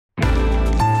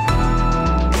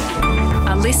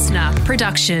listener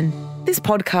production. This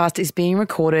podcast is being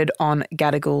recorded on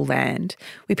Gadigal land.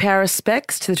 We pay our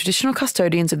respects to the traditional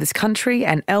custodians of this country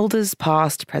and elders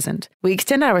past, present. We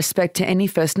extend our respect to any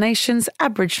First Nations,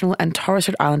 Aboriginal and Torres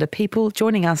Strait Islander people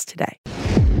joining us today.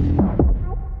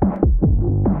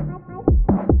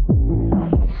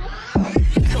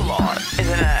 It's a lot,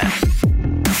 isn't it?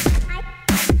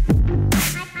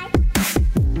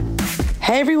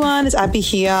 Hey everyone, it's Abby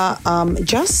here.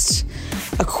 Just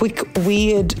a quick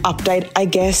weird update, I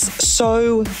guess.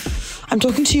 So I'm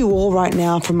talking to you all right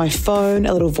now from my phone,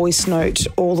 a little voice note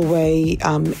all the way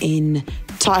in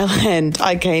Thailand.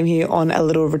 I came here on a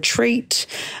little retreat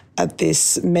at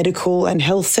this medical and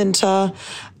health centre,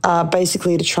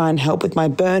 basically to try and help with my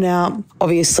burnout.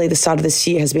 Obviously, the start of this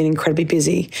year has been incredibly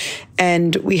busy,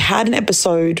 and we had an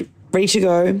episode ready to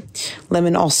go.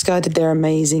 Lemon Oscar did their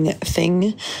amazing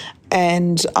thing,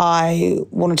 and I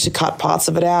wanted to cut parts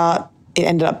of it out. It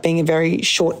ended up being a very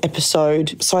short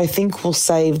episode, so I think we'll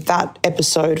save that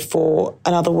episode for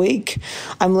another week.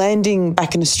 I'm landing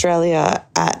back in Australia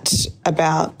at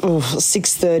about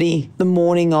 6:30 the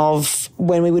morning of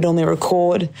when we would normally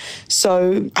record.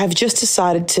 So I've just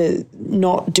decided to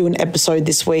not do an episode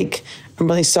this week. I'm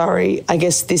really sorry. I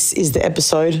guess this is the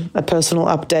episode, a personal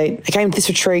update. I came to this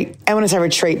retreat, and when I say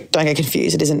retreat, don't get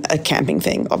confused. It isn't a camping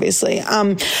thing, obviously.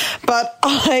 But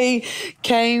I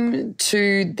came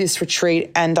to this retreat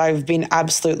and I've been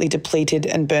absolutely depleted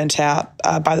and burnt out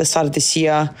by the start of this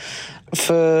year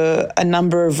for a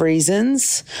number of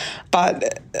reasons.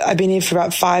 But I've been here for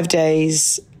about 5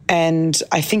 days, and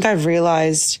I think I've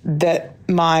realised that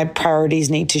my priorities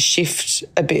need to shift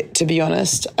a bit, to be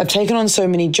honest. I've taken on so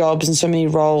many jobs and so many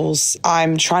roles.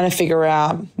 I'm trying to figure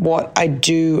out what I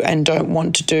do and don't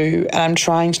want to do, and I'm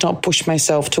trying to not push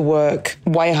myself to work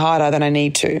way harder than I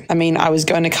need to. I mean, I was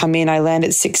going to come in, I land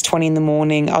at 6:20 in the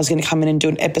morning. I was going to come in and do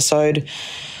an episode,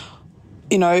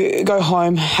 go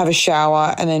home, have a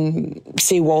shower, and then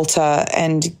see Walter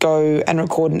and go and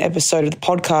record an episode of the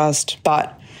podcast.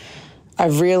 But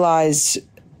I've realised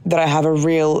that I have a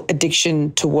real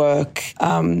addiction to work.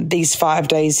 These 5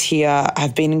 days here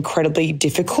have been incredibly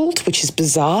difficult, which is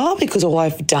bizarre because all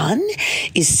I've done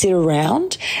is sit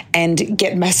around and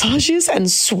get massages and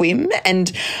swim.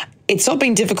 And it's not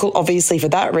been difficult, obviously, for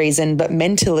that reason, but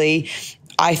mentally,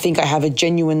 I think I have a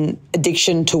genuine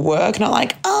addiction to work. Not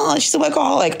like, oh, she's a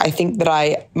workaholic. I think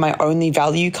that my only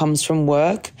value comes from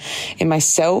work in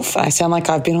myself. I sound like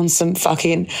I've been on some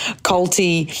fucking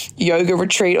culty yoga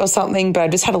retreat or something, but I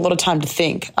just had a lot of time to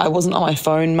think. I wasn't on my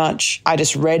phone much. I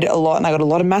just read a lot and I got a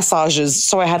lot of massages.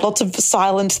 So I had lots of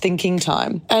silent thinking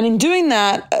time. And in doing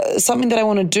that, something that I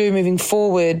want to do moving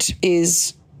forward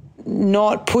is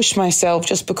not push myself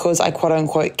just because I quote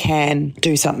unquote can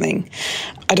do something.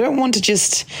 I don't want to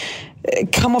just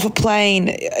come off a plane,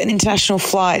 an international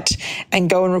flight, and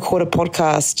go and record a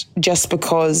podcast just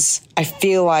because I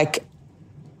feel like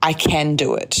I can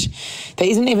do it. There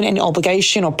isn't even any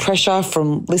obligation or pressure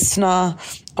from Listener,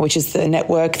 which is the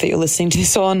network that you're listening to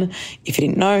this on, if you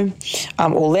didn't know,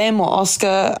 or Lem or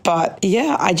Oscar. But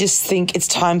yeah, I just think it's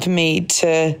time for me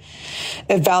to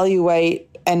evaluate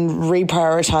and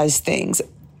reprioritize things.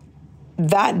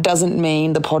 That doesn't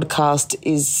mean the podcast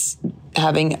is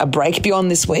having a break beyond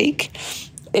this week.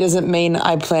 It doesn't mean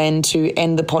I plan to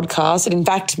end the podcast. It in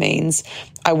fact means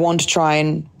I want to try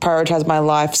and prioritize my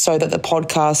life so that the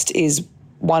podcast is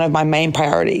one of my main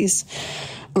priorities.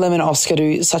 Lem and Oscar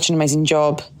do such an amazing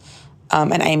job,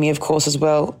 and Amy, of course, as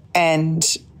well. And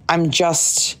I'm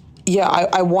just,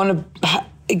 I want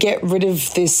to get rid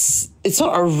of this. It's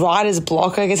not a writer's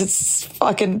block. I guess it's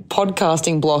fucking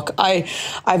podcasting block.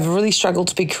 I've really struggled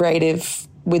to be creative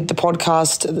with the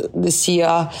podcast this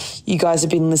year. You guys have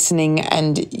been listening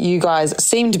and you guys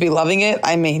seem to be loving it.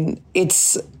 I mean,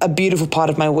 it's a beautiful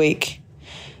part of my week,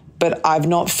 but I've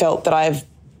not felt that I've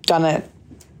done it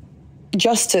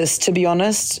justice, to be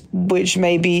honest, which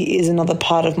maybe is another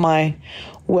part of my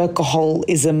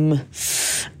workaholism,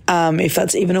 if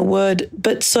that's even a word.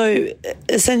 But so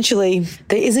essentially,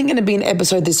 there isn't going to be an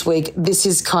episode this week. This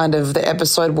is kind of the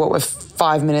episode, what we're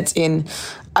 5 minutes in.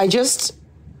 I just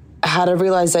had a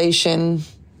realization,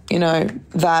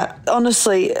 that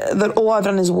honestly, that all I've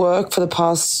done is work for the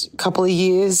past couple of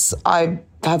years. I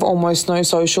have almost no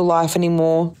social life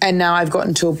anymore. And now I've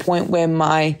gotten to a point where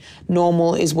my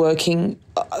normal is working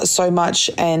so much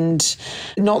and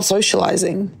not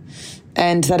socializing.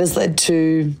 And that has led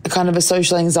to a kind of a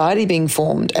social anxiety being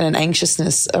formed and an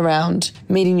anxiousness around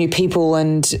meeting new people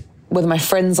and whether my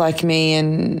friends like me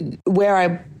and where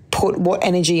I put what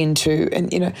energy into.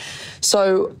 And,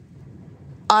 so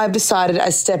I've decided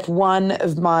as step one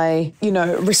of my,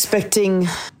 respecting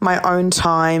my own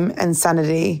time and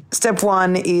sanity, step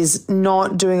one is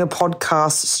not doing a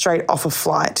podcast straight off a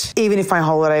flight, even if my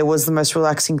holiday was the most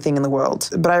relaxing thing in the world.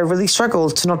 But I really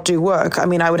struggled to not do work. I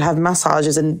mean, I would have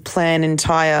massages and plan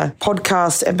entire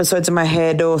podcast episodes in my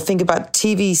head or think about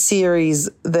TV series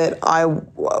that I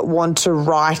want to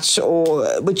write,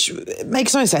 which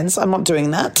makes no sense. I'm not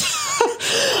doing that.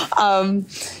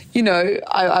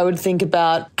 I would think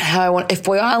about how I want F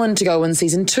Boy Island to go in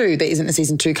season 2. There isn't a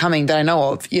season 2 coming that I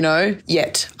know of,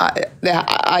 yet.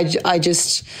 I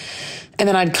just, and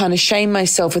then I'd kind of shame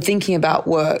myself for thinking about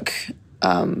work.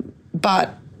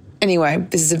 But anyway,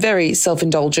 this is a very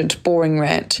self-indulgent, boring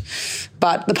rant.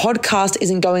 But the podcast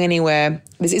isn't going anywhere.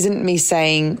 This isn't me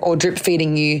saying or drip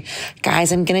feeding you,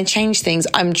 guys, I'm going to change things.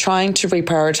 I'm trying to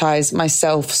reprioritize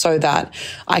myself so that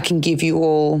I can give you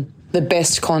all the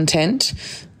best content.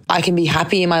 I can be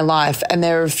happy in my life. And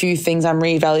there are a few things I'm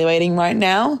reevaluating right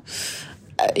now.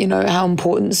 How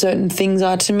important certain things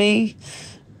are to me,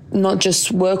 not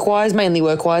just work-wise, mainly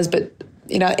work-wise, but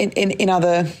in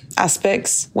other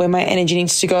aspects where my energy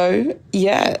needs to go.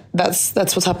 Yeah, that's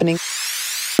what's happening.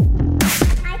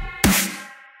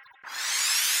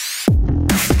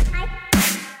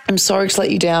 I'm sorry to let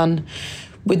you down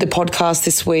with the podcast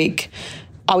this week.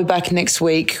 I'll be back next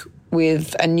week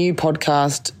with a new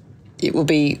podcast. It will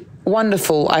be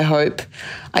wonderful, I hope.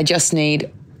 I just need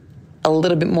a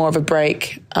little bit more of a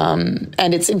break. And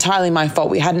it's entirely my fault.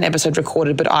 We had an episode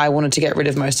recorded, but I wanted to get rid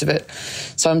of most of it.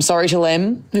 So I'm sorry to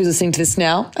Lem, who's listening to this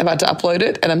now, about to upload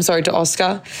it. And I'm sorry to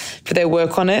Oscar for their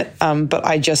work on it. But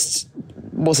I just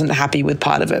wasn't happy with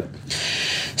part of it.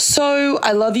 So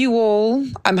I love you all.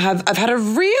 I've had a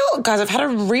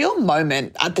real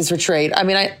moment at this retreat. I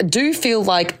mean, I do feel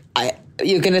like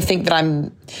you're going to think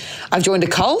that I've joined a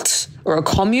cult or a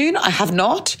commune. I have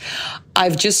not.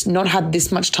 I've just not had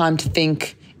this much time to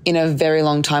think in a very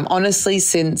long time, honestly,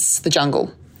 since the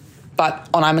jungle. But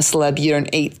on I'm a Celeb, you don't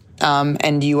eat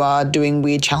and you are doing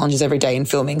weird challenges every day in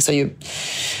filming, so you're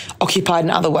occupied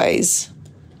in other ways.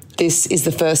 This is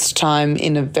the first time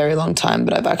in a very long time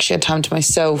that I've actually had time to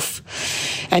myself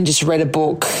and just read a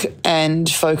book and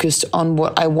focused on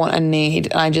what I want and need.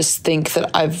 And I just think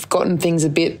that I've gotten things a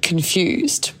bit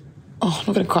confused. Oh, I'm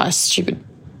not going to cry, stupid.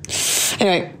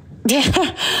 Anyway,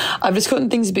 I've just gotten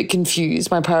things a bit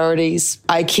confused, my priorities.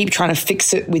 I keep trying to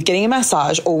fix it with getting a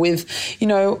massage or with,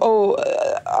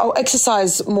 I'll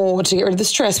exercise more to get rid of the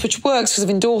stress, which works because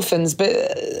of endorphins.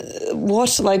 But what,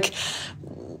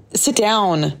 sit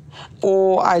down.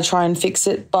 Or I try and fix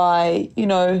it by,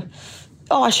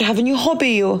 I should have a new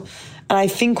hobby. And I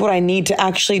think what I need to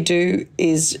actually do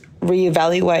is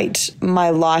reevaluate my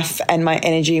life and my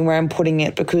energy and where I'm putting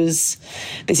it, because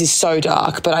this is so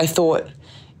dark. But I thought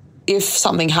if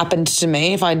something happened to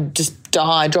me, if I just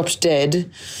dropped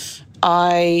dead,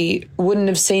 I wouldn't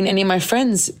have seen any of my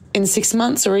friends in 6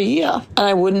 months or a year. And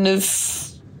I wouldn't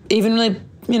have even really,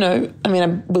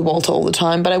 I'm with Walter all the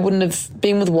time, but I wouldn't have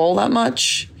been with Wal that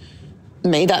much.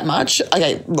 Me that much.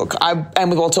 Okay, look, I am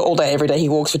with Walter all day, every day. He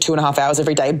walks for 2.5 hours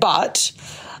every day, but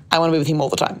I want to be with him all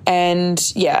the time. And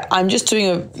yeah, I'm just doing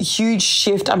a huge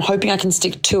shift. I'm hoping I can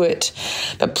stick to it,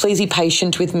 but please be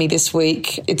patient with me this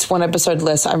week. It's one episode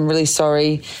less. I'm really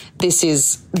sorry. This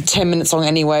is 10 minutes long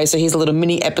anyway, so here's a little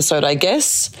mini episode, I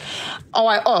guess.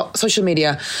 Social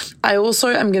media. I also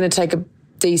am going to take a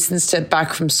decent step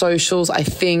back from socials. I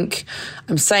think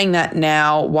I'm saying that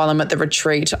now while I'm at the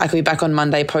retreat. I could be back on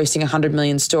Monday posting 100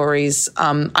 million stories.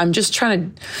 I'm just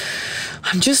trying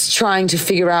to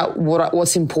figure out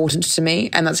what's important to me,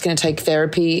 and that's going to take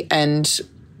therapy and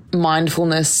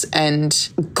mindfulness. And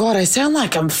God, I sound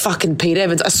like I'm fucking Pete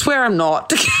Evans. I swear I'm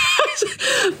not.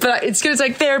 But it's going to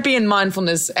take therapy and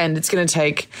mindfulness, and it's going to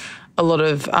take a lot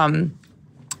of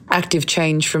active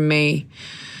change from me.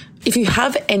 If you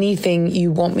have anything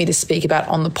you want me to speak about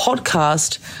on the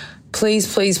podcast, please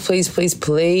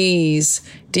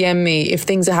DM me if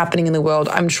things are happening in the world.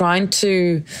 I'm trying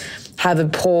to have a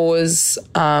pause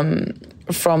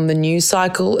from the news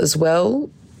cycle as well,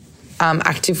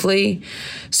 actively.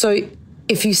 So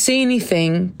if you see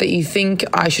anything that you think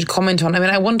I should comment on,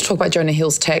 I want to talk about Jonah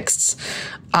Hill's texts,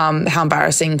 how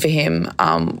embarrassing for him,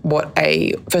 what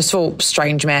a, first of all,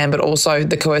 strange man, but also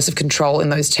the coercive control in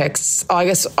those texts. I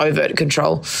guess overt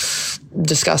control,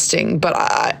 disgusting. But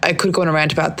I could go on a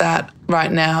rant about that right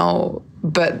now,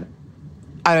 but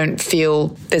I don't feel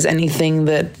there's anything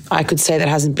that I could say that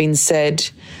hasn't been said.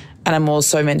 And I'm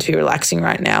also meant to be relaxing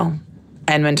right now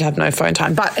and meant to have no phone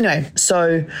time. But anyway,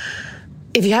 so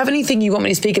If you have anything you want me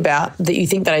to speak about that you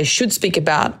think that I should speak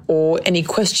about, or any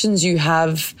questions you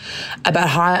have about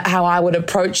how I would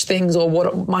approach things or what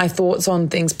are my thoughts on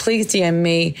things, please DM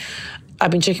me.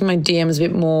 I've been checking my DMs a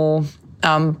bit more,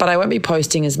 but I won't be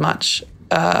posting as much,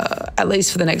 at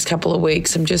least for the next couple of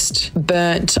weeks. I'm just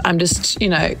burnt. I'm just,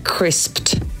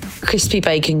 crispy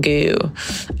bacon goo.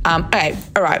 Okay,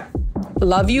 all right.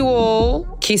 Love you all.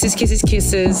 Kisses, kisses,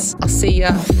 kisses. I'll see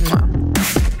ya.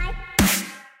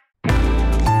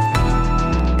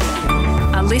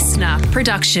 A listener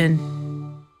production.